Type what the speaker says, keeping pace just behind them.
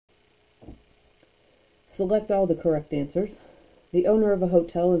select all the correct answers. The owner of a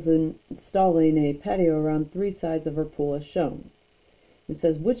hotel is installing a patio around 3 sides of her pool as shown. It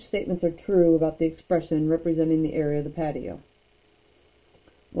says, which statements are true about the expression representing the area of the patio?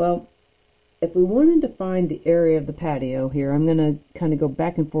 Well, if we wanted to find the area of the patio here, I'm going to kind of go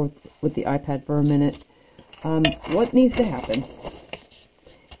back and forth with the iPad for a minute. What needs to happen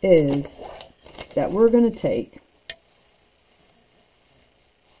is that we're going to take,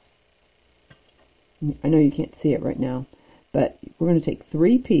 I know you can't see it right now, but we're going to take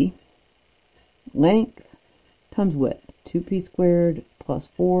 3p length times width, 2p squared plus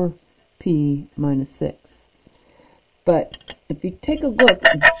 4p minus 6. But if you take a look,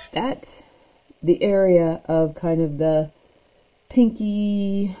 that's the area of kind of the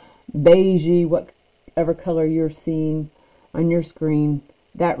pinky, beigey, whatever color you're seeing on your screen,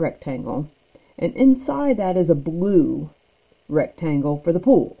 that rectangle. And inside that is a blue rectangle for the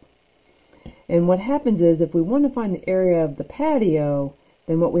pool. And what happens is, if we want to find the area of the patio,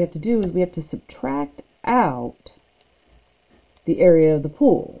 then what we have to do is we have to subtract out the area of the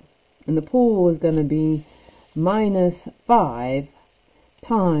pool. And the pool is going to be minus 5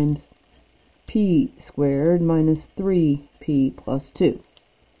 times p squared minus 3p plus 2.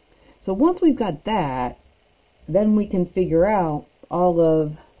 So once we've got that, then we can figure out all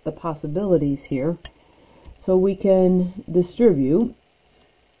of the possibilities here. So we can distribute,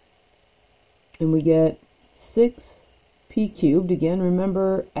 and we get 6p cubed, again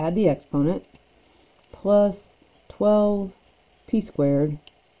remember add the exponent, plus 12p squared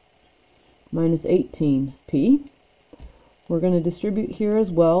minus 18p. We're going to distribute here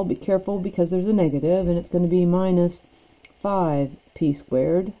as well. Be careful because there's a negative, and it's going to be minus 5p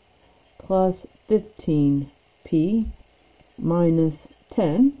squared plus 15p minus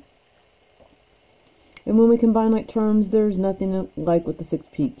 10. And when we combine like terms, there's nothing like with the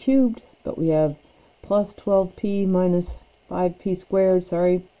 6p cubed, but we have plus 12p minus 5p squared,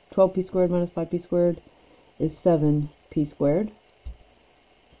 12p squared minus 5p squared is 7p squared.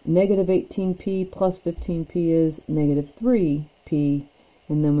 Negative 18p plus 15p is negative 3p,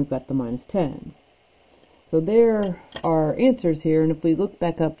 and then we've got the minus 10. So there are answers here, and if we look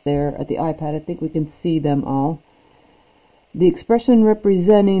back up there at the iPad, I think we can see them all. The expression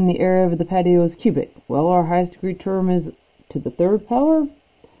representing the area of the patio is cubic. Well, our highest degree term is to the 3rd power,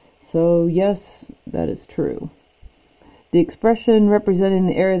 so yes, that is true. The expression representing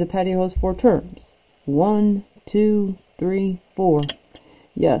the area of the patio has 4 terms. 1, 2, 3, 4.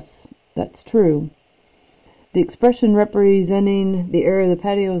 Yes, that's true. The expression representing the area of the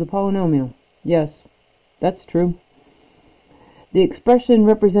patio is a polynomial. Yes, that's true. The expression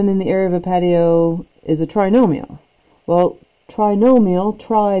representing the area of a patio is a trinomial. Well, trinomial,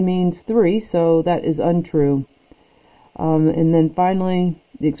 tri means 3, so that is untrue. And then finally,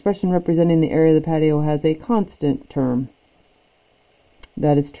 the expression representing the area of the patio has a constant term.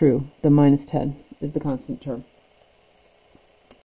 That is true. The minus 10 is the constant term.